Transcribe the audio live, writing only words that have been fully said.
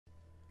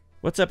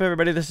What's up,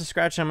 everybody? This is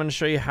Scratch. I'm going to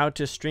show you how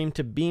to stream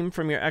to Beam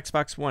from your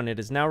Xbox One. It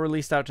is now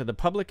released out to the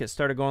public. It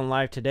started going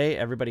live today.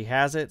 Everybody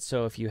has it.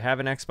 So if you have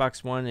an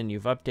Xbox One and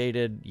you've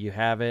updated, you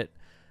have it.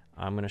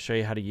 I'm going to show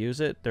you how to use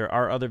it. There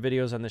are other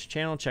videos on this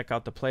channel. Check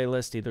out the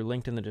playlist, either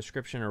linked in the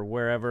description or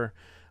wherever,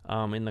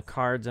 in the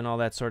cards and all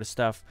that sort of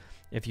stuff,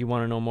 if you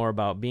want to know more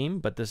about Beam.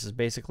 But this is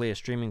basically a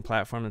streaming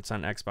platform that's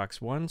on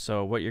Xbox One.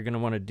 So what you're going to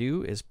want to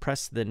do is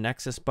press the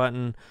Nexus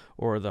button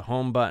or the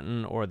home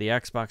button or the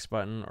Xbox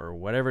button or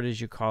whatever it is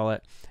you call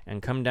it,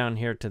 and come down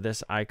here to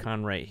this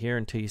icon right here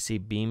until you see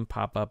Beam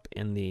pop up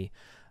in the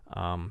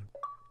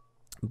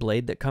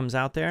blade that comes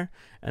out there.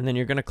 And then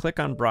you're going to click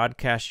on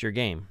broadcast your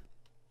game.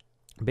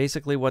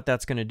 Basically what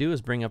that's going to do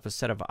is bring up a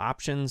set of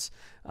options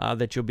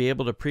that you'll be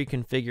able to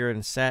pre-configure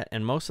and set,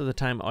 and most of the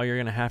time all you're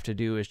going to have to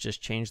do is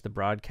just change the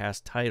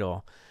broadcast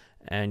title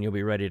and you'll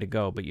be ready to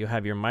go. But you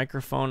have your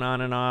microphone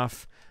on and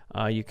off,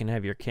 you can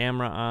have your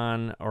camera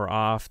on or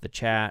off, the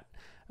chat,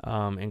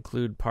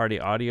 include party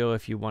audio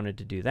if you wanted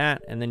to do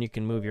that, and then you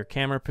can move your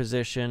camera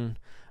position.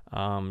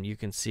 You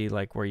can see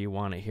like where you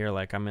want it here,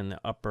 like I'm in the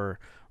upper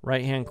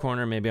right hand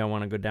corner. Maybe I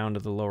want to go down to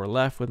the lower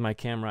left with my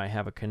camera. I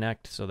have a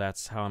Connect, so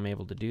that's how I'm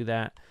able to do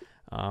that.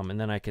 And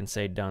then I can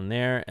say done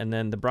there. And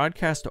then the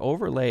broadcast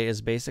overlay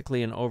is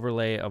basically an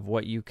overlay of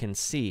what you can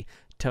see.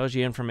 It tells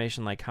you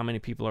information like how many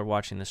people are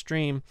watching the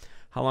stream,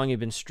 how long you've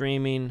been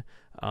streaming,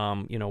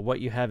 you know,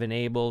 what you have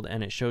enabled,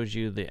 and it shows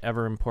you the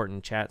ever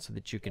important chat so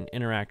that you can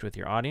interact with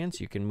your audience.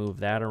 You can move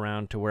that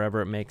around to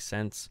wherever it makes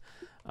sense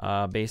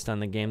based on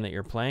the game that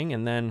you're playing,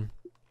 and then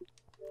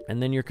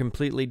you're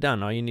completely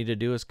done. All you need to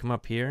do is come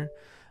up here,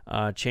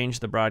 change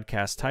the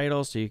broadcast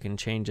title, so you can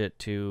change it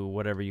to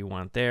whatever you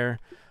want there,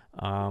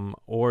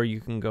 or you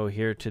can go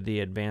here to the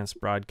advanced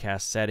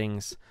broadcast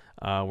settings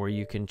where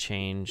you can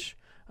change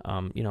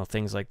you know,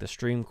 things like the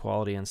stream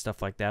quality and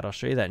stuff like that. I'll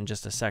show you that in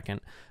just a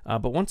second.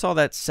 But once all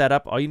that's set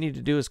up, all you need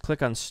to do is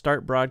click on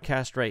Start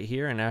Broadcast right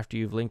here, and after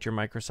you've linked your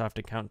Microsoft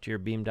account to your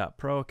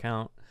Beam.pro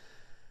account,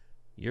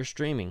 you're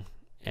streaming.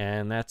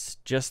 And that's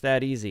just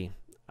that easy.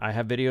 I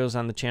have videos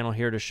on the channel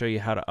here to show you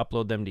how to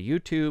upload them to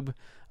YouTube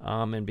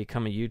and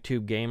become a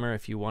YouTube gamer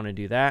if you want to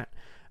do that.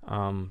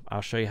 I'll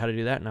show you how to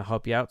do that and I'll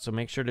help you out. So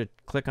make sure to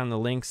click on the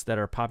links that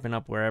are popping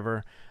up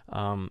wherever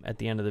at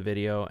the end of the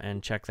video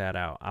and check that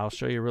out. I'll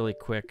show you really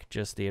quick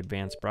just the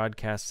advanced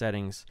broadcast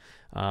settings.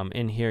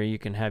 In here you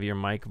can have your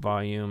mic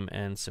volume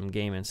and some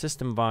game and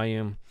system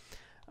volume.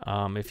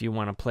 If you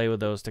want to play with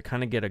those to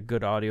kind of get a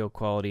good audio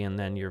quality, and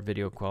then your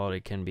video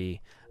quality can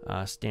be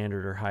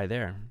standard or high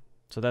there.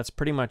 So that's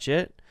pretty much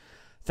it.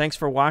 Thanks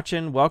for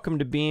watching. Welcome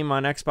to Beam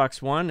on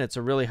Xbox One. It's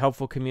a really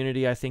helpful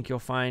community, I think you'll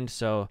find.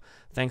 So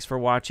thanks for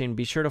watching.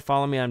 Be sure to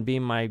follow me on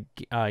Beam. My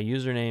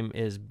username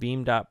is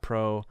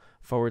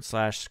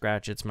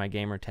beam.pro/scratch. It's my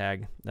gamer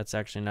tag. That's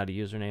actually not a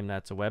username,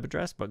 that's a web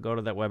address, but go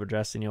to that web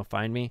address and you'll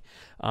find me.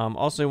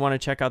 Also, you want to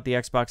check out the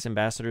Xbox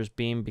Ambassadors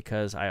Beam,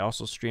 because I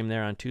also stream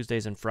there on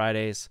Tuesdays and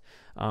Fridays,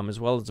 as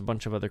well as a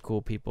bunch of other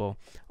cool people.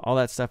 All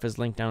that stuff is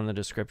linked down in the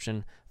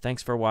description.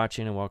 Thanks for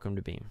watching and welcome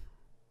to Beam.